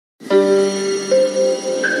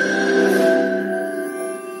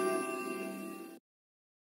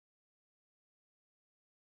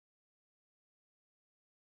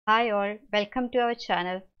Hi all, welcome to our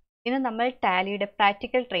channel. ഇന്ന് നമ്മൾ ടാലിയുടെ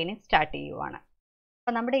practical training start ചെയ്യുവാണ്.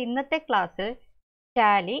 അപ്പോൾ നമ്മുടെ ഇന്നത്തെ ക്ലാസ്സിൽ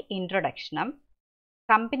ടാലി ഇൻട്രൊഡക്ഷനും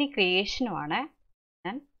കമ്പനി ക്രിയേഷനുമാണ്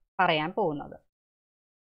ഞാൻ പറയാൻ പോകുന്നത്.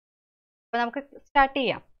 അപ്പോൾ നമുക്ക് സ്റ്റാർട്ട്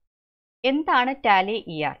ചെയ്യാം. എന്താണ് Tally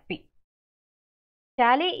ERP?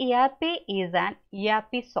 Tally ERP is an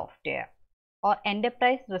ERP software or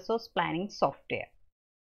enterprise resource planning software.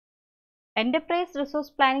 Enterprise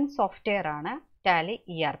resource planning software ആണ് ടാലി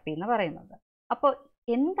ERP എന്ന് പറയുന്നത്. അപ്പോൾ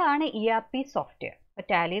എന്താണ് ERP സോഫ്റ്റ്വെയർ? അപ്പോൾ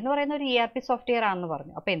ടാലി എന്ന് പറയുന്ന ഒരു ERP സോഫ്റ്റ്വെയർ ആണെന്ന്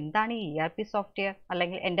പറഞ്ഞു. അപ്പോൾ എന്താണ് ഈ ERP സോഫ്റ്റ്വെയർ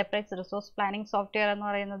അല്ലെങ്കിൽ എന്റർപ്രൈസ് റിസോഴ്സ് പ്ലാനിംഗ് സോഫ്റ്റ്വെയർ എന്ന്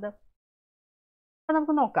പറയുന്നത്? അപ്പോൾ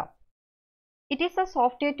നമുക്ക് നോക്കാം. It is A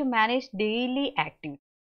software to manage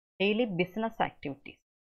daily business activities.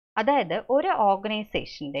 അതായത് ഒരു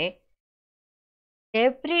ഓർഗനൈസേഷൻ്റെ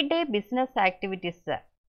എവ്രിഡേ ബിസിനസ് ആക്ടിവിറ്റീസ്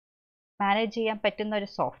മാനേജ് ചെയ്യാൻ പറ്റുന്ന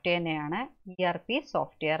ഒരു സോഫ്റ്റ്വെയറിനെയാണ് ERP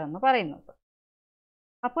സോഫ്റ്റ്വെയർ എന്ന് പറയുന്നത്.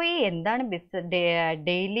 അപ്പോൾ ഈ എന്താണ്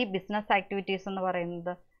ഡെയിലി ബിസിനസ് ആക്ടിവിറ്റീസ് എന്ന്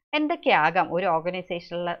പറയുന്നത്? എന്തൊക്കെയാകാം ഒരു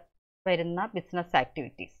ഓർഗനൈസേഷനിൽ വരുന്ന ബിസിനസ്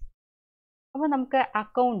ആക്ടിവിറ്റീസ്? അപ്പോൾ നമുക്ക്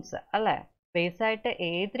അക്കൗണ്ട്സ് അല്ലേ, ബേസായിട്ട്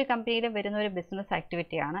ഏതൊരു കമ്പനിയിലും വരുന്ന ഒരു ബിസിനസ്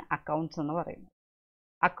ആക്ടിവിറ്റിയാണ് അക്കൗണ്ട്സ് എന്ന് പറയുന്നത്.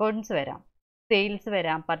 അക്കൗണ്ട്സ് വരാം, സെയിൽസ്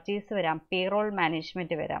വരാം, പർച്ചേസ് വരാം, പേറോൾ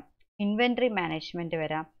മാനേജ്മെൻറ്റ് വരാം, ഇൻവെൻട്രി മാനേജ്മെൻറ്റ്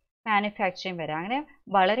വരാം, മാനുഫാക്ചറിങ് വരാം. അങ്ങനെ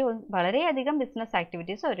വളരെയധികം ബിസിനസ്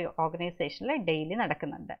ആക്ടിവിറ്റീസ് ഒരു ഓർഗനൈസേഷനിൽ ഡെയിലി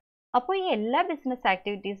നടക്കുന്നുണ്ട്. അപ്പോൾ ഈ എല്ലാ ബിസിനസ്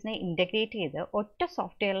ആക്ടിവിറ്റീസിനെ ഇൻ്റഗ്രേറ്റ് ചെയ്ത് ഒറ്റ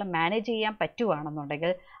സോഫ്റ്റ്വെയറിൽ മാനേജ് ചെയ്യാൻ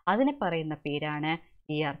പറ്റുവാണെന്നുണ്ടെങ്കിൽ അതിന് പറയുന്ന പേരാണ്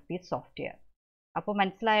ERP സോഫ്റ്റ്വെയർ. അപ്പോൾ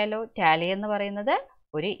മനസ്സിലായല്ലോ, ടാലി എന്ന് പറയുന്നത്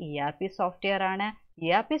ഒരു ERP സോഫ്റ്റ്വെയർ ആണ്.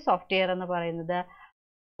 ERP സോഫ്റ്റ്വെയർ എന്ന് പറയുന്നത്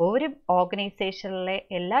ഒരു ഓർഗനൈസേഷനിലെ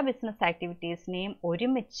എല്ലാ ബിസിനസ് ആക്ടിവിറ്റീസിനെയും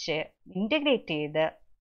ഒരുമിച്ച് ഇൻ്റഗ്രേറ്റ് ചെയ്ത്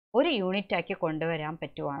ഒരു യൂണിറ്റാക്കി കൊണ്ടുവരാൻ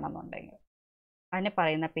പറ്റുവാണെന്നുണ്ടെങ്കിൽ അതിന്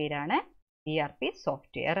പറയുന്ന പേരാണ് ERP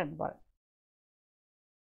സോഫ്റ്റ്വെയർ എന്ന് പറയുന്നത്.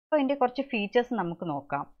 അപ്പോൾ ഇതിൻ്റെ കുറച്ച് ഫീച്ചേഴ്സ് നമുക്ക്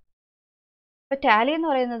നോക്കാം. ഇപ്പോൾ ടാലി എന്ന്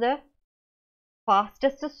പറയുന്നത്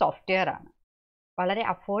ഫാസ്റ്റസ്റ്റ് സോഫ്റ്റ്വെയർ ആണ്. വളരെ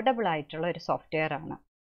അഫോർഡബിൾ ആയിട്ടുള്ള ഒരു സോഫ്റ്റ്വെയർ ആണ്.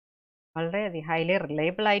 വളരെ ഹൈലി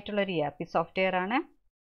റിലയബിൾ ആയിട്ടുള്ള ഒരു ERP സോഫ്റ്റ്വെയർ ആണ്.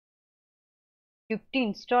 Quick to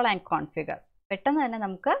install and configure. പെട്ടെന്ന് തന്നെ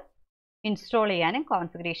നമുക്ക് ഇൻസ്റ്റാൾ ചെയ്യാനും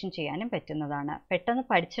കോൺഫിഗറേഷൻ ചെയ്യാനും പറ്റുന്നതാണ്. പെട്ടെന്ന്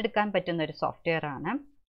പഠിച്ചെടുക്കാൻ പറ്റുന്ന ഒരു സോഫ്റ്റ്വെയർ ആണ്.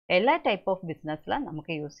 എല്ലാ ടൈപ്പ് ഓഫ് ബിസിനസ്സിലും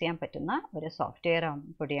നമുക്ക് യൂസ് ചെയ്യാൻ പറ്റുന്ന ഒരു സോഫ്റ്റ്വെയർ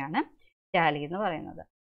കൂടിയാണ് ടാലി എന്ന് പറയുന്നത്.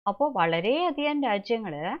 അപ്പോൾ വളരെയധികം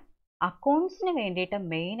രാജ്യങ്ങൾ അക്കൗണ്ട്സിന് വേണ്ടിയിട്ട്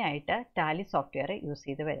മെയിനായിട്ട് ടാലി സോഫ്റ്റ്വെയർ യൂസ്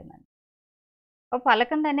ചെയ്ത് വരുന്നുണ്ട്. അപ്പോൾ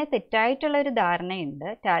പലർക്കും തന്നെ തെറ്റായിട്ടുള്ളൊരു ധാരണയുണ്ട്,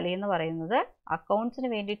 ടാലി എന്ന് പറയുന്നത് അക്കൗണ്ട്സിന്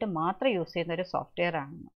വേണ്ടിയിട്ട് മാത്രം യൂസ് ചെയ്യുന്ന ഒരു സോഫ്റ്റ്വെയർ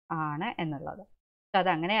ആണ് എന്നുള്ളത്. പക്ഷെ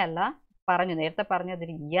അതങ്ങനെയല്ല. നേരത്തെ പറഞ്ഞു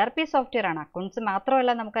അതൊരു ERP സോഫ്റ്റ്വെയർ ആണ്. അക്കൗണ്ട്സ്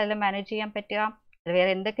മാത്രമല്ല നമുക്ക് അതിൽ മാനേജ് ചെയ്യാൻ പറ്റുക. അത്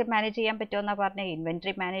വേറെ എന്തൊക്കെ മാനേജ് ചെയ്യാൻ പറ്റുമെന്നാണ് പറഞ്ഞത്?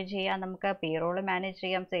 ഇൻവെൻട്രി മാനേജ് ചെയ്യാം, നമുക്ക് പേറോൾ മാനേജ്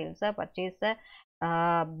ചെയ്യാം, സെയിൽസ്, പർച്ചേസ്,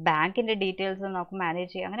 ബാങ്കിൻ്റെ ഡീറ്റെയിൽസ് നമുക്ക് മാനേജ്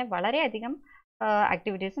ചെയ്യാം. അങ്ങനെ വളരെയധികം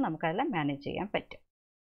ആക്ടിവിറ്റീസ് നമുക്കതെല്ലാം മാനേജ് ചെയ്യാൻ പറ്റും.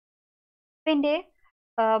 പിന്നെ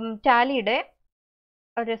ടാലിയുടെ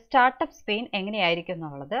ഒരു സ്റ്റാർട്ടപ്പ് സ്ക്രീൻ എങ്ങനെയായിരിക്കും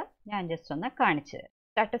എന്നുള്ളത് ഞാൻ ജസ്റ്റ് ഒന്ന് കാണിച്ചു തരാം.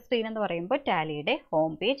 സ്റ്റാർട്ടപ്പ് സ്ക്രീൻ എന്ന് പറയുമ്പോൾ ടാലിയുടെ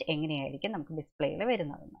ഹോം പേജ് എങ്ങനെയായിരിക്കും നമുക്ക് ഡിസ്പ്ലേയിൽ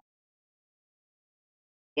വരുന്നതെന്ന്.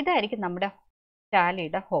 ഇതായിരിക്കും നമ്മുടെ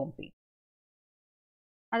ടാലിയുടെ ഹോം പേജ്.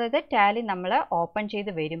 അതായത് ടാലി നമ്മൾ ഓപ്പൺ ചെയ്ത്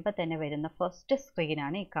വരുമ്പോൾ തന്നെ വരുന്ന ഫസ്റ്റ്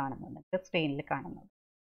സ്ക്രീനാണ് ഈ കാണുന്നത്, സ്ക്രീനിൽ കാണുന്നത്.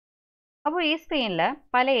 അപ്പോൾ ഈ സ്ക്രീനിൽ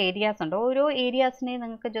പല ഏരിയാസ് ഉണ്ട്. ഓരോ ഏരിയാസിനെയും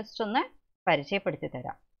നിങ്ങൾക്ക് ജസ്റ്റ് ഒന്ന് പരിചയപ്പെടുത്തി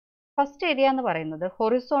തരാം. ഫസ്റ്റ് ഏരിയ എന്ന് പറയുന്നത്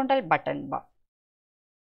ഹൊറിസോണ്ടൽ ബട്ടൺ ബാർ.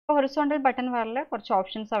 അപ്പോൾ ഹൊറിസോണ്ടൽ ബട്ടൺ ബാറിൽ കുറച്ച്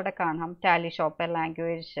ഓപ്ഷൻസ് അവിടെ കാണാം. Tally shopper,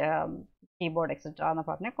 language, keyboard etcetera എന്ന്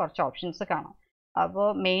പറഞ്ഞ് കുറച്ച് ഓപ്ഷൻസ് കാണാം. അപ്പോൾ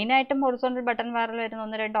മെയിനായിട്ടും ഹൊറിസോണ്ടൽ ബട്ടൺ ബാറിൽ വരുന്ന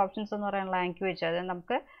 1-2 ഓപ്ഷൻസ് എന്ന് പറയുന്നത് ലാംഗ്വേജ്. അതായത്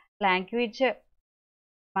നമുക്ക് ലാംഗ്വേജ്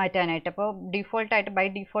മാറ്റാനായിട്ട്, അപ്പോൾ ഡിഫോൾട്ടായിട്ട് ബൈ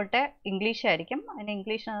ഡിഫോൾട്ട് ഇംഗ്ലീഷ് ആയിരിക്കും. അതിന്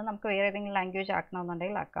ഇംഗ്ലീഷിൽ നമുക്ക് വേറെ ഏതെങ്കിലും ലാംഗ്വേജ്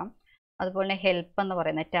ആക്കണമെന്നുണ്ടെങ്കിൽ ആക്കാം. അതുപോലെ ഹെൽപ്പ് എന്ന്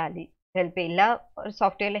പറയുന്ന ടാലി ഹെൽപ്പ്, എല്ലാ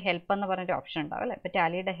സോഫ്റ്റ്വെയറിൽ ഹെൽപ്പ് എന്ന് പറഞ്ഞൊരു ഓപ്ഷൻ ഉണ്ടാവും അല്ലേ. ഇപ്പോൾ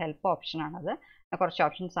ടാലിയുടെ ഹെൽപ്പ് ഓപ്ഷനാണത്. കുറച്ച്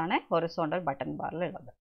ഓപ്ഷൻസ് ആണ് ഹൊറിസോണ്ടൽ ബട്ടൺ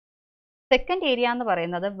ബാറിലുള്ളത്. സെക്കൻഡ് ഏരിയ എന്ന്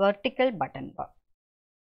പറയുന്നത് vertical button bar.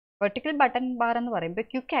 Vertical button bar എന്ന് പറയുമ്പോൾ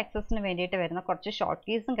ക്വിക്ക് ആക്സസിന് വേണ്ടിയിട്ട് വരുന്ന കുറച്ച് ഷോർട്ട്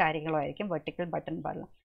കീസും കാര്യങ്ങളും ആയിരിക്കും വെർട്ടിക്കൽ ബട്ടൺ ബാറിൽ.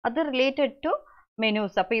 അത് റിലേറ്റഡ് ടു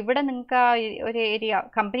മെനൂസ്. അപ്പോൾ ഇവിടെ നിങ്ങൾക്ക് ആ ഒരു ഏരിയ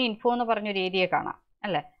കമ്പനി ഇൻഫോ എന്ന് പറഞ്ഞൊരു ഏരിയ കാണാം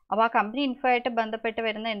അല്ലേ. അപ്പോൾ ആ കമ്പനി ഇൻഫോ ആയിട്ട് ബന്ധപ്പെട്ട്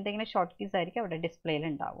വരുന്ന എന്തെങ്കിലും ഷോർട്ട് കീസ് ആയിരിക്കും അവിടെ ഡിസ്പ്ലേയിൽ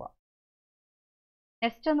ഉണ്ടാവുക.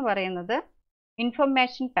 നെക്സ്റ്റ് എന്ന് പറയുന്നത്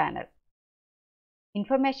ഇൻഫർമേഷൻ പാനൽ.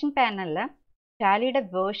 ഇൻഫർമേഷൻ പാനലിൽ ടാലിയുടെ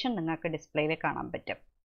വേർഷൻ നിങ്ങൾക്ക് ഡിസ്പ്ലേയിൽ കാണാൻ പറ്റും.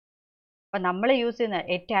 അപ്പോൾ നമ്മൾ യൂസ് ചെയ്യുന്ന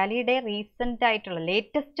ടാലിയുടെ റീസെൻ്റ് ആയിട്ടുള്ള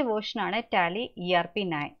ലേറ്റസ്റ്റ് വേർഷനാണ് ടാലി ERP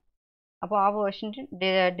 9. അപ്പോൾ ആ വേർഷൻ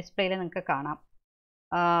ഡിസ്പ്ലേയിൽ നിങ്ങൾക്ക് കാണാം.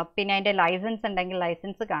 പിന്നെ അതിൻ്റെ ലൈസൻസ് ഉണ്ടെങ്കിൽ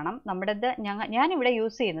ലൈസൻസ് കാണാം. നമ്മുടേത് ഞാനിവിടെ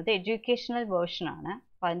യൂസ് ചെയ്യുന്നത് എഡ്യൂക്കേഷണൽ വേർഷനാണ്.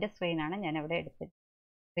 അപ്പോൾ അതിൻ്റെ സ്ക്രീനാണ് ഞാനിവിടെ എടുത്തത്.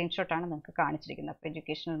 സ്ക്രീൻഷോട്ടാണ് നിങ്ങൾക്ക് കാണിച്ചിരിക്കുന്നത്. അപ്പോൾ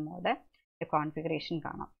എഡ്യൂക്കേഷണൽ മോഡ് കോൺഫിഗറേഷൻ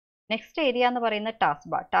കാണാം. നെക്സ്റ്റ് ഏരിയ എന്ന് പറയുന്ന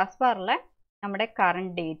ടാസ്ക് ബാറിൽ നമ്മുടെ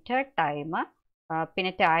കറണ്ട് ഡേറ്റ്, ടൈം,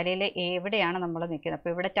 പിന്നെ ടാലിയിൽ എവിടെയാണ് നമ്മൾ നിൽക്കുന്നത്.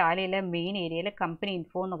 അപ്പോൾ ഇവിടെ ടാലിയിലെ മെയിൻ ഏരിയയിൽ കമ്പനി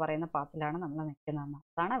ഇൻഫോ എന്ന് പറയുന്ന പാർട്ടിലാണ് നമ്മൾ നിൽക്കുന്നത്.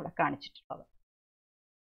 അതാണ് ഇവിടെ കാണിച്ചിട്ടുള്ളത്.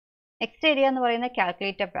 നെക്സ്റ്റ് ഏരിയ എന്ന് പറയുന്നത്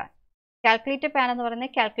കാൽക്കുലേറ്റർ പാൻ. കാൽക്കുലേറ്റർ പാൻ എന്ന്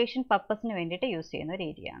പറയുന്നത് കാൽക്കുലേഷൻ പർപ്പസിന് വേണ്ടിയിട്ട് യൂസ് ചെയ്യുന്ന ഒരു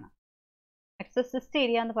ഏരിയ ആണ്. നെക്സ്റ്റ് സിസ്റ്റ്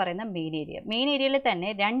ഏരിയ എന്ന് പറയുന്ന മെയിൻ ഏരിയ. മെയിൻ ഏരിയയിൽ തന്നെ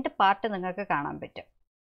 2 പാർട്ട് നിങ്ങൾക്ക് കാണാൻ പറ്റും.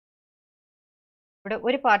 ഇവിടെ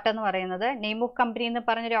ഒരു പാർട്ട് എന്ന് പറയുന്നത് നെയിം ഓഫ് കമ്പനി എന്ന്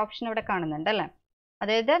പറഞ്ഞൊരു ഓപ്ഷൻ ഇവിടെ കാണുന്നുണ്ട് അല്ലേ.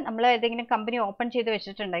 അതായത് നമ്മൾ ഏതെങ്കിലും കമ്പനി ഓപ്പൺ ചെയ്ത്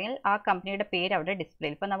വെച്ചിട്ടുണ്ടെങ്കിൽ ആ കമ്പനിയുടെ പേര് അവിടെ ഡിസ്പ്ലേ.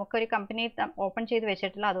 ഇപ്പം നമുക്കൊരു കമ്പനി ഓപ്പൺ ചെയ്ത്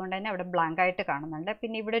വെച്ചിട്ടില്ല, അതുകൊണ്ട് തന്നെ അവിടെ ബ്ലാങ്ക് ആയിട്ട് കാണുന്നുണ്ട്.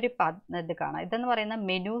 പിന്നെ ഇവിടെ ഒരു ഇത് കാണാം. ഇതെന്ന് പറയുന്ന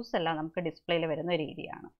മെനൂസ് എല്ലാം നമുക്ക് ഡിസ്പ്ലേയിൽ വരുന്ന ഒരു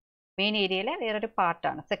ഏരിയ ആണ്. മെയിൻ ഏരിയയിലെ വേറൊരു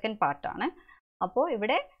പാർട്ടാണ്, സെക്കൻഡ് പാർട്ടാണ്. അപ്പോൾ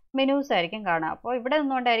ഇവിടെ മെനൂസ് ആയിരിക്കും കാണുക. അപ്പോൾ ഇവിടെ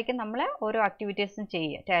നിന്നുകൊണ്ടായിരിക്കും നമ്മൾ ഓരോ ആക്ടിവിറ്റീസും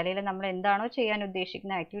ചെയ്യുക. ടാലിയിൽ നമ്മൾ എന്താണോ ചെയ്യാൻ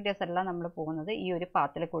ഉദ്ദേശിക്കുന്ന ആക്ടിവിറ്റീസ് എല്ലാം നമ്മൾ പോകുന്നത് ഈ ഒരു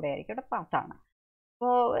പാത്തിൽ കൂടെ ആയിരിക്കും. ഇവിടെ പാത്താണ്.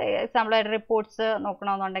 അപ്പോൾ എക്സാമ്പിൾ റിപ്പോർട്ട്സ്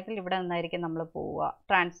നോക്കണമെന്നുണ്ടെങ്കിൽ ഇവിടെ നിന്നായിരിക്കും നമ്മൾ പോവുക.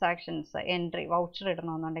 ട്രാൻസാക്ഷൻസ്, എൻട്രി, വൗച്ചർ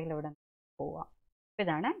ഇടണമെന്നുണ്ടെങ്കിൽ ഇവിടെ പോവുക. അപ്പോൾ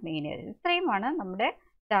ഇതാണ് മെയിൻ ഏരിയ. ഇത്രയുമാണ് നമ്മുടെ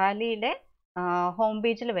ടാലിയിലെ ഹോം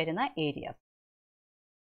പേജിൽ വരുന്ന areas.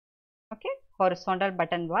 Okay, horizontal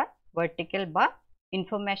button bar, vertical bar,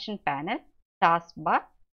 information panel, task bar,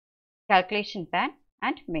 calculation pan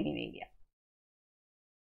and main area.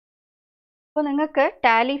 അപ്പോൾ നിങ്ങൾക്ക്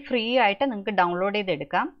ടാലി ഫ്രീ ആയിട്ട് നിങ്ങൾക്ക് ഡൗൺലോഡ്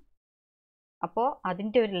ചെയ്തെടുക്കാം. അപ്പോൾ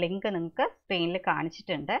അതിൻ്റെ ഒരു ലിങ്ക് നിങ്ങൾക്ക് സ്ക്രീനിൽ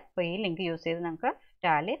കാണിച്ചിട്ടുണ്ട്. അപ്പോൾ ഈ ലിങ്ക് യൂസ് ചെയ്ത് നിങ്ങൾക്ക്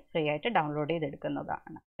ടാലി ഫ്രീ ആയിട്ട് ഡൗൺലോഡ്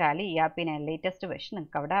ചെയ്തെടുക്കുന്നതാണ്. Tally.ERP ലേറ്റസ്റ്റ് വെർഷൻ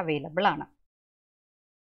നിങ്ങൾക്ക് അവിടെ അവൈലബിൾ ആണ്.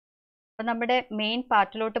 അപ്പോൾ നമ്മുടെ മെയിൻ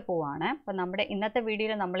പാർട്ടിലോട്ട് പോവാണ്. അപ്പോൾ നമ്മുടെ ഇന്നത്തെ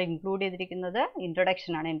വീഡിയോയിൽ നമ്മൾ ഇൻക്ലൂഡ് ചെയ്തിരിക്കുന്നത്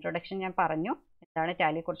ഇൻട്രൊഡക്ഷൻ ആണ്. ഇൻട്രൊഡക്ഷൻ ഞാൻ പറഞ്ഞു, എന്താണ്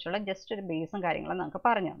ടാലിയെ കുറിച്ചുള്ള ജസ്റ്റ് ഒരു ബേസും കാര്യങ്ങളും നമുക്ക്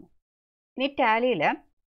പറഞ്ഞു തന്നു. ഇനി ടാലിയിൽ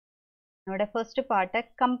നമ്മുടെ first part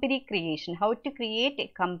company creation, how to create A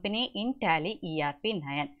company in Tally.ERP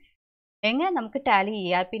 9. എങ്ങനെ നമുക്ക്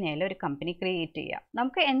Tally.ERP 9 ഒരു കമ്പനി ക്രിയേറ്റ് ചെയ്യാം.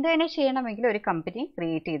 നമുക്ക് എന്തെങ്കിലും ചെയ്യണമെങ്കിൽ ഒരു കമ്പനി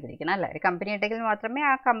ക്രിയേറ്റ് ചെയ്തിരിക്കണം അല്ലേ. ഒരു കമ്പനി ഉണ്ടെങ്കിൽ മാത്രമേ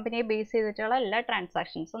ആ കമ്പനിയെ ബേസ് ചെയ്തിട്ടുള്ള എല്ലാ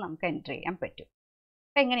ട്രാൻസാക്ഷൻസും നമുക്ക് എൻറ്റർ ചെയ്യാൻ പറ്റൂ.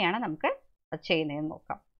 അപ്പോൾ എങ്ങനെയാണ് നമുക്ക് അത് ചെയ്യുന്നതെന്ന്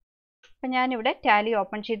നോക്കാം. അപ്പം ഞാനിവിടെ ടാലി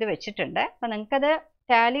ഓപ്പൺ ചെയ്ത് വെച്ചിട്ടുണ്ട്. അപ്പോൾ നിങ്ങൾക്കത്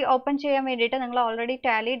ടാലി ഓപ്പൺ ചെയ്യാൻ വേണ്ടിയിട്ട് നിങ്ങൾ ഓൾറെഡി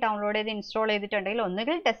ടാലി ഡൗൺലോഡ് ചെയ്ത് ഇൻസ്റ്റാൾ ചെയ്തിട്ടുണ്ടെങ്കിൽ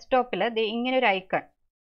ഒന്നുകിൽ ഡെസ്ക്ടോപ്പിൽ ഇങ്ങനെ ഒരു ഐക്കൺ,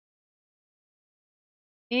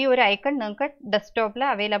 ഈ ഒരു ഐക്കൺ നിങ്ങൾക്ക് ഡെസ്ക്ടോപ്പിൽ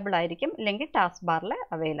അവൈലബിൾ ആയിരിക്കും, അല്ലെങ്കിൽ ടാസ്ക് ബാറിൽ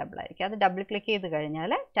അവൈലബിൾ ആയിരിക്കും. അത് ഡബിൾ ക്ലിക്ക് ചെയ്ത്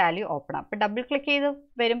കഴിഞ്ഞാൽ ടാലി ഓപ്പൺ ആവും. അപ്പോൾ ഡബിൾ ക്ലിക്ക് ചെയ്ത്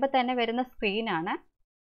വരുമ്പോൾ തന്നെ വരുന്ന സ്ക്രീനാണ്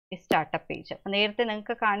ഈ സ്റ്റാർട്ടപ്പ് പേജ്. അപ്പോൾ നേരത്തെ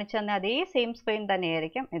നിങ്ങൾക്ക് കാണിച്ചു തന്ന അതേ സെയിം സ്ക്രീൻ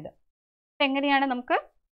തന്നെയായിരിക്കും ഇത്. അപ്പോൾ എങ്ങനെയാണ് നമുക്ക്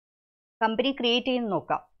കമ്പനി ക്രിയേറ്റ് ചെയ്യുന്നത്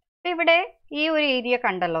നോക്കാം. അപ്പോൾ ഇവിടെ ഈ ഒരു ഏരിയ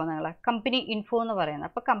കണ്ടല്ലോ നിങ്ങൾ, കമ്പനി ഇൻഫോ എന്ന് പറയുന്നത്.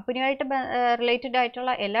 അപ്പോൾ കമ്പനിയുമായിട്ട് റിലേറ്റഡ്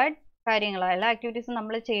ആയിട്ടുള്ള എല്ലാ കാര്യങ്ങളും, എല്ലാ ആക്ടിവിറ്റീസും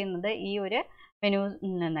നമ്മൾ ചെയ്യുന്നത് ഈ ഒരു മെനു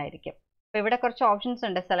നിന്നായിരിക്കും. അപ്പോൾ ഇവിടെ കുറച്ച് ഓപ്ഷൻസ്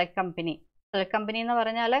ഉണ്ട്. Select company. സെലക്ട് കമ്പനി എന്ന്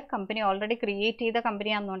പറഞ്ഞാൽ കമ്പനി ഓൾറെഡി ക്രിയേറ്റ് ചെയ്ത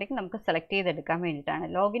കമ്പനി ആണെന്നുണ്ടെങ്കിൽ നമുക്ക് സെലക്ട് ചെയ്തെടുക്കാൻ വേണ്ടിയിട്ടാണ്.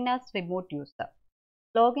 Login as remote user.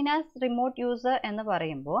 Login as remote user എന്ന്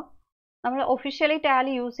പറയുമ്പോൾ നമ്മൾ ഒഫീഷ്യലി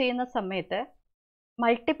ടാലി യൂസ് ചെയ്യുന്ന സമയത്ത്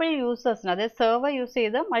മൾട്ടിപ്പിൾ യൂസേഴ്സിന്, അതായത് സെർവർ യൂസ്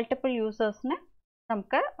ചെയ്ത് മൾട്ടിപ്പിൾ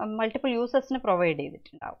യൂസേഴ്സിന് പ്രൊവൈഡ്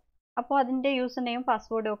ചെയ്തിട്ടുണ്ടാവും. അപ്പോൾ അതിൻ്റെ യൂസർ നെയിം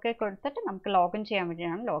പാസ്വേഡും ഒക്കെ കൊടുത്തിട്ട് നമുക്ക് ലോഗിൻ ചെയ്യാൻ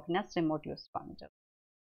വേണ്ടിയാണ് ലോഗിൻ ആസ് റിമോട്ട് യൂസർ പറഞ്ഞത്.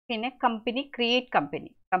 പിന്നെ കമ്പനി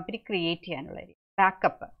ക്രിയേറ്റ് ചെയ്യാനുള്ള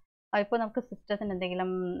ബാക്കപ്പ്. ഇപ്പോൾ നമുക്ക് സിസ്റ്റത്തിന് എന്തെങ്കിലും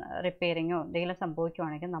റിപ്പയറിങ്ങോ എന്തെങ്കിലും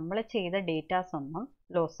സംഭവിക്കുവാണെങ്കിൽ നമ്മൾ ചെയ്ത ഡേറ്റാസ് ഒന്നും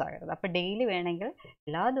ലോസ് ആകരുത്. അപ്പോൾ ഡെയിലി വേണമെങ്കിൽ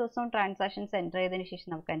എല്ലാ ദിവസവും ട്രാൻസാക്ഷൻസ് എൻ്റർ ചെയ്തതിന് ശേഷം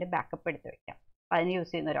നമുക്ക് അതിൻ്റെ ബാക്കപ്പ് എടുത്ത് വയ്ക്കാം. അതിന്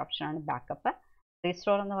യൂസ് ചെയ്യുന്ന ഒരു ഓപ്ഷനാണ് ബാക്കപ്പ്.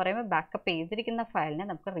 റീസ്റ്റോർ എന്ന് പറയുമ്പോൾ ബാക്കപ്പ് ചെയ്തിരിക്കുന്ന ഫയലിനെ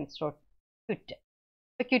നമുക്ക് റീസ്റ്റോർ ക്വിറ്റ്.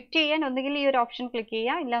 അപ്പോൾ ക്വിറ്റ് ചെയ്യാൻ ഒന്നുകിൽ ഈ ഒരു ഓപ്ഷൻ ക്ലിക്ക്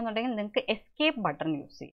ചെയ്യാം, ഇല്ലാന്നുണ്ടെങ്കിൽ നിങ്ങൾക്ക് എസ്കേപ്പ് ബട്ടൺ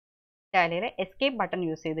യൂസ് ചെയ്യാം. ടാലിയിൽ എസ്കേപ്പ് ബട്ടൺ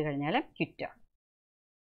യൂസ് ചെയ്ത് കഴിഞ്ഞാൽ ക്വിറ്റ് ആണ്.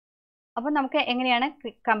 അപ്പോൾ നമുക്ക് എങ്ങനെയാണ്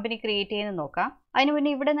കമ്പനി ക്രിയേറ്റ് ചെയ്യുന്നത് നോക്കാം. അതിന്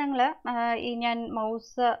മുന്നേ ഇവിടെ നിങ്ങൾ ഞാൻ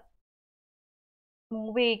മൗസ്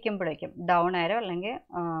മൂവ് ചെയ്യിക്കുമ്പോഴേക്കും ഡൗൺ ആരോ അല്ലെങ്കിൽ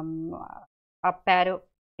അപ്പ് ആരോ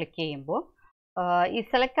ക്ലിക്ക് ചെയ്യുമ്പോൾ ഈ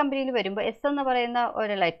സെലക്ട് കമ്പനിയിൽ വരുമ്പോൾ എസ് എന്ന് പറയുന്ന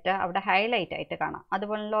ഒരു ലെറ്റർ അവിടെ ഹൈലൈറ്റ് ആയിട്ട് കാണാം.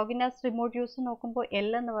 അതുപോലെ ലോഗിൻ ആസ് റിമോട്ട് യൂസർ നോക്കുമ്പോൾ എൽ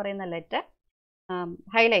എന്ന് പറയുന്ന ലെറ്റർ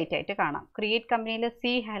ഹൈലൈറ്റ് ആയിട്ട് കാണാം. ക്രിയേറ്റ് കമ്പനിയിൽ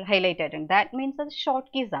സി ഹൈലൈറ്റ് ആയിട്ടുണ്ട്. ദാറ്റ് മീൻസ് അത്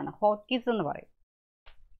ഷോർട്ട് കീസ് ആണ്, ഹോട്ട് കീസ് എന്ന് പറയും.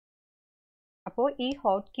 അപ്പോൾ ഈ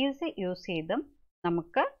ഹോട്ട് കീസ് യൂസ് ചെയ്തും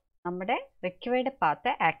നമുക്ക് നമ്മുടെ റിക്വയർഡ്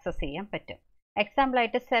പാത്ത് ആക്സസ് ചെയ്യാൻ പറ്റും.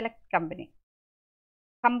 എക്സാമ്പിളായിട്ട് സെലക്ട്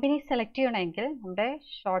കമ്പനി സെലക്ട് ചെയ്യണമെങ്കിൽ നമ്മുടെ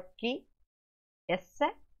ഷോർട്ട് കീ എസ്,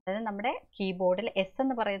 അതായത് നമ്മുടെ കീബോർഡിൽ എസ്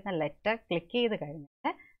എന്ന് പറയുന്ന ലെറ്റർ ക്ലിക്ക് ചെയ്ത്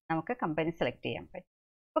കഴിഞ്ഞാൽ നമുക്ക് കമ്പനി സെലക്ട് ചെയ്യാൻ പറ്റും.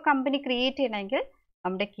 അപ്പോൾ കമ്പനി ക്രിയേറ്റ് ചെയ്യണമെങ്കിൽ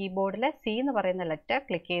നമ്മുടെ കീബോർഡിൽ സി എന്ന് പറയുന്ന ലെറ്റർ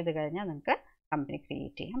ക്ലിക്ക് ചെയ്ത് കഴിഞ്ഞാൽ നമുക്ക് കമ്പനി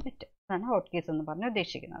ക്രിയേറ്റ് ചെയ്യാൻ പറ്റും. അതാണ് ഹോട്ട് കീസ് എന്ന് പറഞ്ഞ്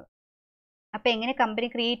ഉദ്ദേശിക്കുന്നത്. അപ്പോൾ എങ്ങനെ കമ്പനി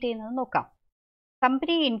ക്രിയേറ്റ് ചെയ്യുന്നത് നോക്കാം.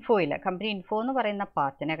 കമ്പനി ഇൻഫോ എന്ന് പറയുന്ന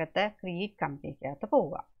പാർട്ടിനകത്ത് ക്രിയേറ്റ് കമ്പനിക്കകത്ത്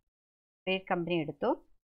പോവുക. ക്രിയേറ്റ് കമ്പനി എടുത്തു.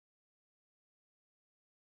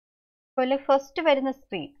 അതുപോലെ ഫസ്റ്റ് വരുന്ന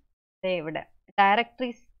സ്ക്രീൻ ഇവിടെ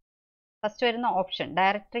ഡയറക്ടറീസ് ഫസ്റ്റ് വരുന്ന ഓപ്ഷൻ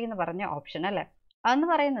ഡയറക്ടറി എന്ന് പറഞ്ഞ ഓപ്ഷൻ അല്ലേ. അതെന്ന്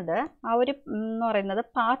പറയുന്നത് ആ ഒരു എന്ന് പറയുന്നത്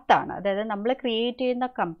പാത്താണ്. അതായത് നമ്മൾ ക്രിയേറ്റ് ചെയ്യുന്ന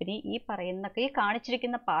കമ്പനി ഈ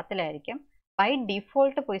കാണിച്ചിരിക്കുന്ന പാത്തിലായിരിക്കും ബൈ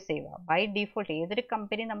ഡിഫോൾട്ട് പോയി സേവ് ആവും. ബൈ ഡിഫോൾട്ട് ഏതൊരു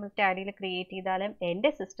കമ്പനി നമ്മൾ ടാലിയിൽ ക്രിയേറ്റ് ചെയ്താലും എൻ്റെ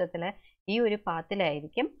സിസ്റ്റത്തിൽ ഈ ഒരു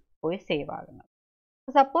പാത്തിലായിരിക്കും പോയി സേവ് ആകുന്നത്.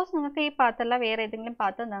 സപ്പോസ് നിങ്ങൾക്ക് ഈ പാത്തല്ല വേറെ ഏതെങ്കിലും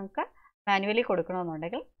പാത്ത് നിങ്ങൾക്ക് മാനുവലി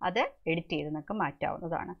കൊടുക്കണമെന്നുണ്ടെങ്കിൽ അത് എഡിറ്റ് ചെയ്ത് നിങ്ങൾക്ക്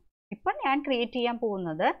മാറ്റാവുന്നതാണ്. ഇപ്പം ഞാൻ ക്രിയേറ്റ് ചെയ്യാൻ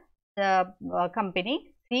പോകുന്നത് കമ്പനി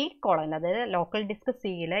സി കോളനിൽ, അതായത് ലോക്കൽ ഡിസ്ക്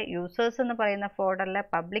സിയിൽ യൂസേഴ്സ് എന്ന് പറയുന്ന ഫോൾഡറിൽ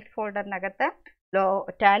പബ്ലിക് ഫോൾഡറിനകത്ത്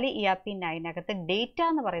Tally.ERP 9 ഡേറ്റ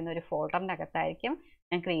എന്ന് പറയുന്ന ഒരു ഫോൾഡറിനകത്തായിരിക്കും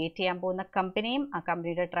ഞാൻ ക്രിയേറ്റ് ചെയ്യാൻ പോകുന്ന കമ്പനിയും ആ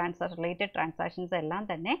കമ്പനിയുടെ റിലേറ്റഡ് ട്രാൻസാക്ഷൻസ് എല്ലാം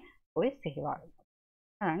തന്നെ പോയി സേവ് ആകുന്നത്.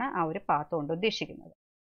 അതാണ് ആ ഒരു പാത്ത് കൊണ്ട് ഉദ്ദേശിക്കുന്നത്.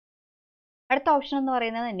 അടുത്ത ഓപ്ഷൻ എന്ന്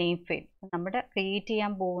പറയുന്നത് നെയിം ഫീൽഡ്. നമ്മുടെ ക്രിയേറ്റ്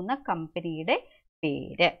ചെയ്യാൻ പോകുന്ന കമ്പനിയുടെ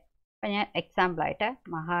പേര്. അപ്പം ഞാൻ എക്സാമ്പിളായിട്ട്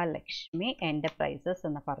മഹാലക്ഷ്മി എൻ്റർപ്രൈസസ്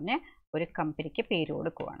എന്ന് പറഞ്ഞ് ഒരു കമ്പനിക്ക് പേര്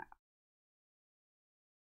കൊടുക്കുവാണ്.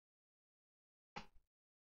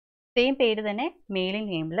 സെയിം പേര് തന്നെ മെയിലിംഗ്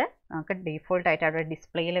നെയിമിൽ നമുക്ക് ഡീഫോൾട്ടായിട്ട് അവിടെ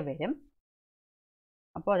ഡിസ്പ്ലേയിൽ വരും.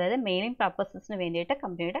 അപ്പോൾ അതായത് മെയിലിംഗ് പർപ്പസസിന് വേണ്ടിയിട്ട്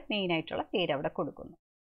കമ്പനിയുടെ മെയിൻ ആയിട്ടുള്ള പേര് അവിടെ കൊടുക്കുന്നു.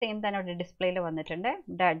 സെയിം തന്നെ അവിടെ ഡിസ്പ്ലേയിൽ വന്നിട്ടുണ്ട്.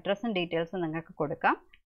 ഇവിടെ അഡ്രസ്സും ഡീറ്റെയിൽസും നിങ്ങൾക്ക് കൊടുക്കാം.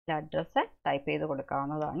 അഡ്രസ്സ് ടൈപ്പ് ചെയ്ത്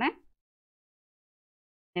കൊടുക്കാവുന്നതാണ്.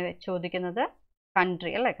 ചോദിക്കുന്നത്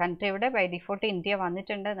കൺട്രി അല്ലേ. കൺട്രി ഇവിടെ ബൈ ഡിഫോൾട്ട് ഇന്ത്യ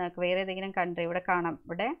വന്നിട്ടുണ്ട്. നിങ്ങൾക്ക് വേറെ ഏതെങ്കിലും കൺട്രി ഇവിടെ കാണാം.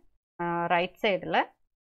 ഇവിടെ റൈറ്റ് സൈഡിൽ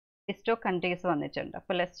ലിസ്റ്റ് ഓഫ് കൺട്രീസ് വന്നിട്ടുണ്ട്.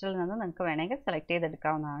 അപ്പോൾ ലിസ്റ്റിൽ നിന്ന് നിങ്ങൾക്ക് വേണമെങ്കിൽ സെലക്ട്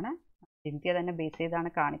ചെയ്തെടുക്കാവുന്നതാണ്. ഇന്ത്യ തന്നെ ബേസ് ചെയ്താണ്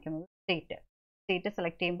കാണിക്കുന്നത്. സ്റ്റേറ്റ്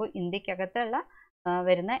സെലക്ട് ചെയ്യുമ്പോൾ ഇന്ത്യക്കകത്തുള്ള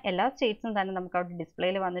വരുന്ന എല്ലാ സ്റ്റേറ്റ്സും തന്നെ നമുക്ക് അവിടെ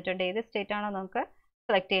ഡിസ്പ്ലേയിൽ വന്നിട്ടുണ്ട്. ഏത് സ്റ്റേറ്റ് ആണോ നമുക്ക്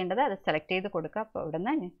സെലക്ട് ചെയ്യേണ്ടത് അത് സെലക്ട് ചെയ്ത് കൊടുക്കുക. അപ്പോൾ ഇവിടെ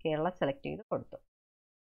നിന്ന് കേരള സെലക്ട് ചെയ്ത് കൊടുത്തു.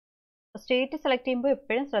 സ്റ്റേറ്റ് സെലക്ട് ചെയ്യുമ്പോൾ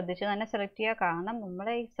എപ്പോഴും ശ്രദ്ധിച്ച് തന്നെ സെലക്ട് ചെയ്യുക. കാരണം നമ്മൾ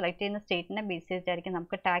ഈ സെലക്ട് ചെയ്യുന്ന സ്റ്റേറ്റിനെ ബേസ് ചെയ്തിട്ടായിരിക്കും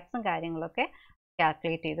നമുക്ക് ടാക്സും കാര്യങ്ങളൊക്കെ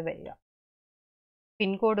കാൽക്കുലേറ്റ് ചെയ്ത് വരിക.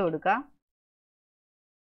 പിൻകോഡ് കൊടുക്കുക.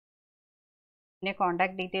 പിന്നെ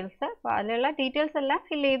കോൺടാക്ട് ഡീറ്റെയിൽസ്, അതിലുള്ള ഡീറ്റെയിൽസ് എല്ലാം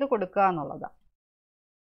ഫിൽ ചെയ്ത് കൊടുക്കുക എന്നുള്ളതാണ്.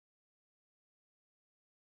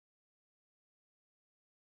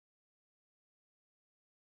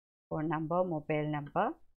 Phone number, mobile number,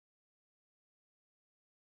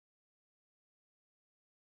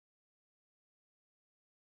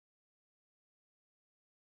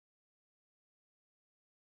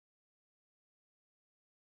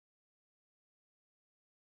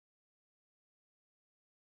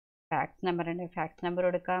 fax number ഉണ്ടെങ്കിൽ ഫാക്സ് നമ്പർ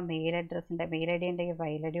കൊടുക്കുക. മെയിൽ അഡ്രസ്സ് ഉണ്ടെങ്കിൽ മെയിൽ ഐ ഡി ഉണ്ടെങ്കിൽ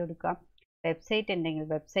മെയിൽ ഐ ഡി കൊടുക്കുക. വെബ്സൈറ്റ് ഉണ്ടെങ്കിൽ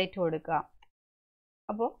വെബ്സൈറ്റ് കൊടുക്കുക.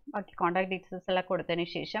 അപ്പോൾ ബാക്കി കോൺടാക്ട് ഡീറ്റെയിൽസ് എല്ലാം കൊടുത്തതിന്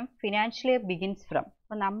ശേഷം ഫിനാൻഷ്യൽ ഇയർ ബിഗിൻസ് ഫ്രം.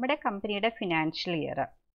 അപ്പോൾ നമ്മുടെ കമ്പനിയുടെ ഫിനാൻഷ്യൽ ഇയർ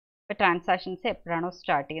ഇപ്പോൾ ട്രാൻസാക്ഷൻസ് എപ്പോഴാണോ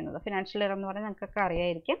സ്റ്റാർട്ട് ചെയ്യുന്നത്, ഫിനാൻഷ്യൽ ഇയർ എന്ന് പറയുന്നത് നിങ്ങൾക്കൊക്കെ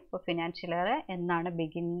അറിയായിരിക്കും. ഇപ്പോൾ ഫിനാൻഷ്യൽ ഇയർ എന്നാണ്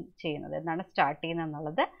ബിഗിൻ ചെയ്യുന്നത്, എന്നാണ് സ്റ്റാർട്ട് ചെയ്യുന്നത്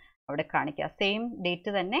എന്നുള്ളത് അവിടെ കാണിക്കുക. സെയിം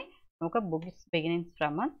ഡേറ്റ് തന്നെ നമുക്ക് ബുക്സ് ബിഗിനിങ്സ്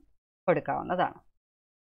ഫ്രം കൊടുക്കാവുന്നതാണ്.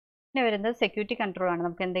 പിന്നെ വരുന്നത് സെക്യൂരിറ്റി കൺട്രോൾ ആണ്.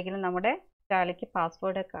 നമുക്ക് എന്തെങ്കിലും നമ്മുടെ ടാലിക്ക്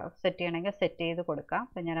പാസ്വേഡ് സെറ്റ് ചെയ്യണമെങ്കിൽ സെറ്റ് ചെയ്ത് കൊടുക്കാം.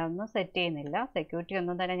 അപ്പോൾ ഞാനതൊന്നും സെറ്റ് ചെയ്യുന്നില്ല. സെക്യൂരിറ്റി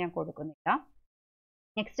ഒന്നും തന്നെ ഞാൻ കൊടുക്കുന്നില്ല.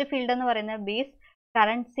 നെക്സ്റ്റ് ഫീൽഡ് എന്ന് പറയുന്നത് ബേസ്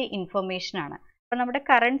കറൻസി ഇൻഫർമേഷൻ ആണ്. അപ്പോൾ നമ്മുടെ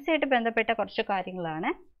കറൻസി ആയിട്ട് ബന്ധപ്പെട്ട കുറച്ച്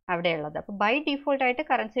കാര്യങ്ങളാണ് അവിടെയുള്ളത്. അപ്പോൾ ബൈ ഡിഫോൾട്ട് ആയിട്ട്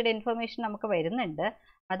കറൻസിയുടെ ഇൻഫർമേഷൻ നമുക്ക് വരുന്നുണ്ട്.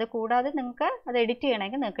 അത് കൂടാതെ നിങ്ങൾക്ക് അത് എഡിറ്റ്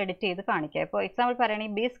ചെയ്യണമെങ്കിൽ നിങ്ങൾക്ക് എഡിറ്റ് ചെയ്ത് കാണിക്കാം. ഇപ്പോൾ എക്സാമ്പിൾ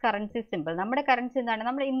പറയുകയാണെങ്കിൽ ബേസ് കറൻസി സിമ്പിൾ. നമ്മുടെ കറൻസി എന്താണ്,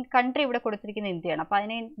 നമ്മൾ കൺട്രി ഇവിടെ കൊടുത്തിരിക്കുന്ന ഇന്ത്യയാണ്. അപ്പോൾ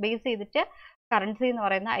അതിനെ ബേസ് ചെയ്തിട്ട് കറൻസി എന്ന്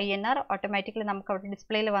പറയുന്ന INR ഓട്ടോമാറ്റിക്കലി നമുക്ക് അവിടെ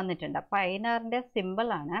ഡിസ്പ്ലേയിൽ വന്നിട്ടുണ്ട്. അപ്പോൾ INRൻ്റെ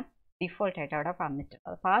സിമ്പിളാണ് ഡിഫോൾട്ടായിട്ട് അവിടെ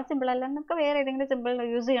വന്നിട്ടുള്ളത്. അപ്പോൾ ആ സിമ്പിൾ അല്ല നിങ്ങൾക്ക് വേറെ ഏതെങ്കിലും സിമ്പിൾ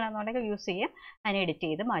യൂസ് ചെയ്യണമെന്നുണ്ടെങ്കിൽ യൂസ് ചെയ്യാം. അതിനെ എഡിറ്റ്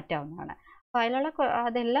ചെയ്ത് മാറ്റാവുന്നതാണ്. അപ്പോൾ അതിലുള്ള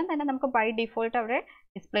അതെല്ലാം തന്നെ നമുക്ക് ബൈ ഡിഫോൾട്ട് അവിടെ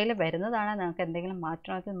ഡിസ്പ്ലേയിൽ വരുന്നതാണ്. നമുക്ക് എന്തെങ്കിലും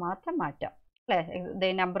മാറ്റണമെങ്കിൽ മാത്രം മാറ്റാം അല്ലേ.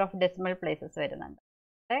 നമ്പർ ഓഫ് ഡെസിമൽ പ്ലേസസ് വരുന്നുണ്ട്.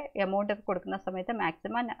 എമൗണ്ട് ഒക്കെ കൊടുക്കുന്ന സമയത്ത്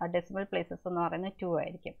മാക്സിമം ഡെസിമൽ പ്ലേസസ് എന്ന് പറയുന്നത് 2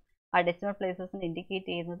 ആയിരിക്കും. ആ ഡെസിമൽ പ്ലേസസിന് ഇൻഡിക്കേറ്റ്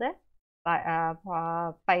ചെയ്യുന്നത്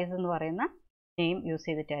പൈസ എന്ന് പറയുന്ന നെയിം യൂസ്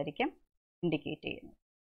ചെയ്തിട്ടായിരിക്കും ഇൻഡിക്കേറ്റ് ചെയ്യുന്നത്.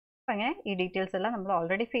 അപ്പം അങ്ങനെ ഈ ഡീറ്റെയിൽസ് എല്ലാം നമ്മൾ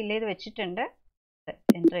ഓൾറെഡി ഫിൽ ചെയ്ത് വെച്ചിട്ടുണ്ട്.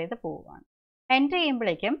 എൻ്റർ ചെയ്ത് പോവുകയാണ്. എൻ്റർ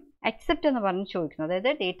ചെയ്യുമ്പോഴേക്കും അക്സെപ്റ്റ് എന്ന് പറഞ്ഞ് ചോദിക്കുന്നത്,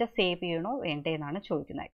 അതായത് ഡേറ്റ സേവ് ചെയ്യണോ വേണ്ടേ എന്നാണ്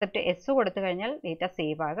ചോദിക്കുന്നത്. അക്സെപ്റ്റ് എസ് കൊടുത്തു കഴിഞ്ഞാൽ ഡേറ്റ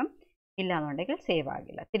സേവ് ആകും, ഇല്ലാന്നുണ്ടെങ്കിൽ സേവ്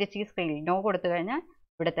ആകില്ല. തിരിച്ച് ഈ സ്ക്രീനിൽ നോ കൊടുത്തു കഴിഞ്ഞാൽ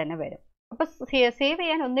ഇവിടെ തന്നെ വരും. അപ്പോൾ സേവ്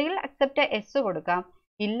ചെയ്യാൻ ഒന്നുകിൽ അക്സെപ്റ്റ് എസ് കൊടുക്കാം,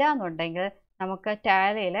 ഇല്ല എന്നുണ്ടെങ്കിൽ നമുക്ക്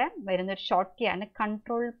ടാലിയിൽ വരുന്നൊരു ഷോർട്ട് കീ ആണ്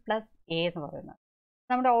Ctrl+A എന്ന് പറയുന്നത്.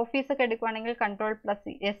 നമ്മുടെ ഓഫീസൊക്കെ എടുക്കുകയാണെങ്കിൽ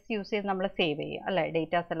Ctrl+S യൂസ് ചെയ്ത് നമ്മൾ സേവ് ചെയ്യും അല്ലേ,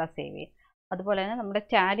 ഡേറ്റാസ് എല്ലാം സേവ് ചെയ്യും. അതുപോലെ തന്നെ നമ്മുടെ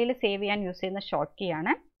ടാലിയിൽ സേവ് ചെയ്യാൻ യൂസ് ചെയ്യുന്ന ഷോർട്ട് കീ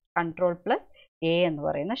ആണ് Ctrl+A എന്ന്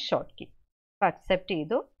പറയുന്ന ഷോർട്ട് കീ. അപ്പോൾ അക്സെപ്റ്റ്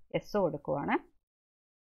ചെയ്തു, എസ് കൊടുക്കുവാണ്.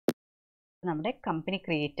 നമ്മുടെ കമ്പനി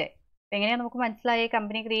ക്രിയേറ്റ് ആയി. അപ്പോൾ എങ്ങനെയാണ് നമുക്ക് മനസ്സിലായി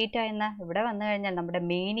കമ്പനി ക്രിയേറ്റ് ആയെന്ന്? ഇവിടെ വന്നു കഴിഞ്ഞാൽ നമ്മുടെ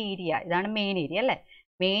മെയിൻ ഏരിയ, ഇതാണ് മെയിൻ ഏരിയ അല്ലേ.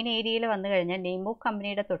 മെയിൻ ഏരിയയിൽ വന്നു കഴിഞ്ഞാൽ നെയിം ഓഫ്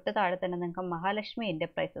കമ്പനിയുടെ തൊട്ട് താഴെ തന്നെ നിങ്ങൾക്ക് മഹാലക്ഷ്മി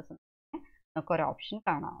എൻ്റർപ്രൈസസ് നമുക്ക് ഒരു ഓപ്ഷൻ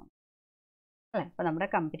കാണാം അല്ലേ. അപ്പോൾ നമ്മുടെ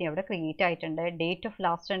കമ്പനി അവിടെ ക്രിയേറ്റ് ആയിട്ടുണ്ട്. ഡേറ്റ് ഓഫ്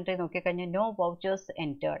ലാസ്റ്റ് എൻട്രി നോക്കിക്കഴിഞ്ഞാൽ നോ വൗച്ചേഴ്സ്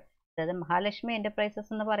എൻറ്റേർഡ്, അടുത്തത് മഹാലക്ഷ്മി എൻ്റർപ്രൈസസ്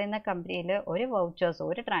എന്ന് പറയുന്ന കമ്പനിയിൽ ഒരു വൗച്ചേഴ്സ്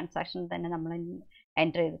ഒരു ട്രാൻസാക്ഷൻ തന്നെ നമ്മൾ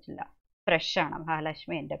എൻ്റർ ചെയ്തിട്ടില്ല. ഫ്രഷ് ആണ്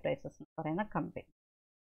മഹാലക്ഷ്മി എൻ്റർപ്രൈസസ് എന്ന് പറയുന്ന കമ്പനി.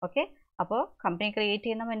 ഓക്കെ, അപ്പോൾ കമ്പനി ക്രിയേറ്റ്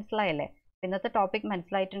ചെയ്യുന്ന മനസ്സിലായല്ലേ? ഇന്നത്തെ ടോപ്പിക്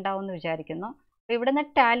മനസ്സിലായിട്ടുണ്ടാവും എന്ന് വിചാരിക്കുന്നു. അപ്പോൾ ഇവിടെ നിന്ന്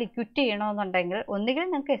ടാലി ക്വിറ്റ് ചെയ്യണമെന്നുണ്ടെങ്കിൽ ഒന്നുകിൽ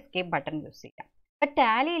നിങ്ങൾക്ക് എസ്കേപ്പ് ബട്ടൺ യൂസ് ചെയ്യാം. അപ്പോൾ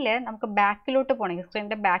ടാലിയിൽ നമുക്ക് ബാക്കിലോട്ട് പോകണമെങ്കിൽ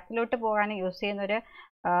സ്ക്രീനിൻ്റെ ബാക്കിലോട്ട് പോകാൻ യൂസ് ചെയ്യുന്ന ഒരു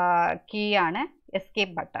കീ ആണ്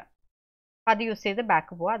എസ്കേപ്പ് ബട്ടൺ. അത് യൂസ് ചെയ്ത്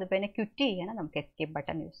ബാക്ക് പോവുക. അത് പിന്നെ ക്വിറ്റ് ചെയ്യണം നമുക്ക് എസ്കേപ്പ്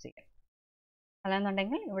ബട്ടൺ യൂസ് ചെയ്യാം.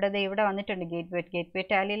 അല്ലാന്നുണ്ടെങ്കിൽ ഇവിടെ വന്നിട്ടുണ്ട് ഗേറ്റ് വേ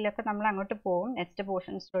ടാലിയിലൊക്കെ നമ്മൾ അങ്ങോട്ട് പോകും, നെക്സ്റ്റ്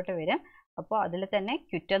പോർഷൻസിലോട്ട് വരും. അപ്പോൾ അതിൽ തന്നെ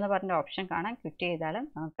ക്വിറ്റ് എന്ന് പറഞ്ഞ ഓപ്ഷൻ കാണാം. ക്വിറ്റ് ചെയ്താലും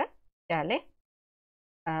നമുക്ക് ടാലി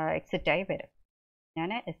എക്സിറ്റ് ആയി വരും.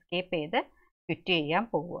 ഞാൻ എസ്കേപ്പ് ചെയ്ത് ക്വിറ്റ് ചെയ്യാൻ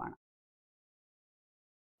പോവുകയാണ്.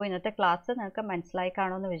 അപ്പോൾ ഇന്നത്തെ ക്ലാസ് നിങ്ങൾക്ക് മനസ്സിലായി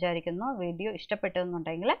കാണുമെന്ന് വിചാരിക്കുന്നു. വീഡിയോ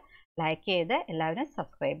ഇഷ്ടപ്പെട്ടെന്നുണ്ടെങ്കിൽ ലൈക്ക് ചെയ്ത് എല്ലാവരും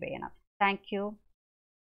സബ്സ്ക്രൈബ് ചെയ്യണം. Thank you.